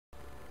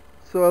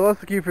So I lost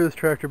the key for this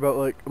tractor about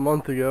like a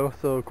month ago,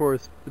 so of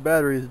course the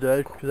battery is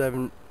dead because I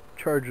haven't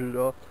charged it at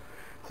all.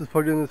 This was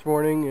plugged in this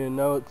morning and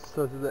now it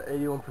says it's at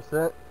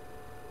 81%.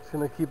 Just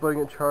gonna keep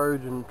letting it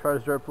charge and try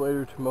to start up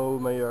later to mow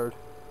my yard.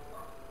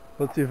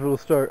 Let's see if it'll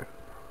start.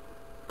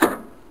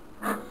 There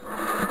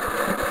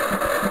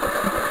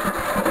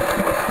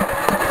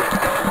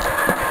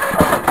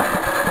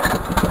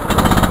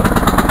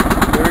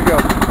we go.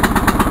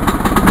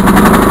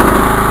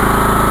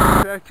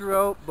 Tractor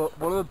out, but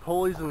one of the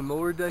pulleys in the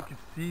mower deck is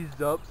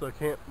seized up, so I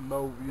can't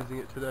mow using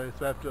it today.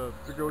 So I have to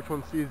figure out which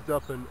one's seized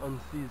up and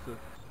unseize it.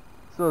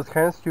 So it's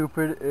kind of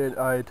stupid.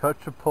 I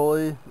touched a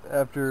pulley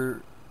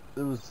after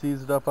it was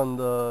seized up on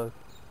the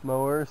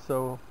mower,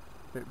 so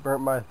it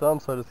burnt my thumb.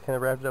 So I just kind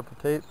of wrapped it up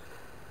with tape.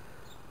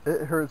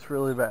 It hurts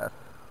really bad.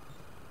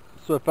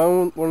 So I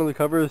found one of the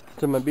covers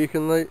to my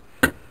beacon light.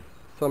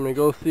 So I'm gonna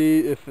go see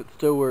if it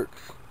still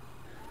works.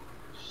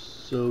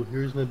 So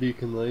here's my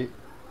beacon light.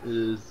 It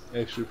is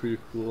actually pretty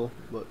cool,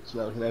 but it's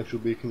not like an actual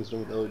beacon. It's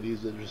not with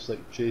LEDs that just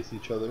like chase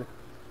each other,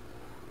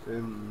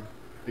 and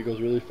it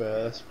goes really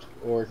fast,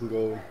 or it can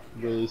go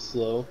really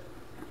slow,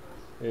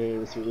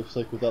 and that's what it looks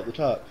like without the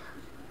top.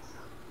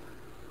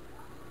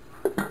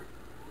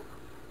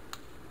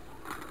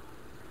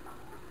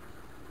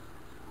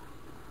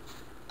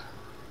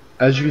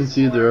 As you can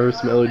see, there are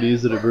some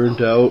LEDs that are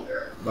burnt out.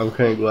 I'm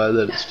kind of glad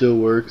that it still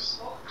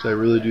works, because I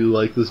really do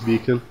like this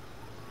beacon.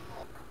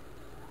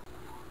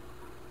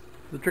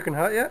 Is it tricking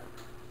hot yet?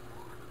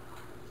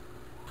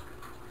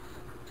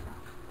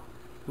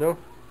 No?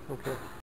 Okay.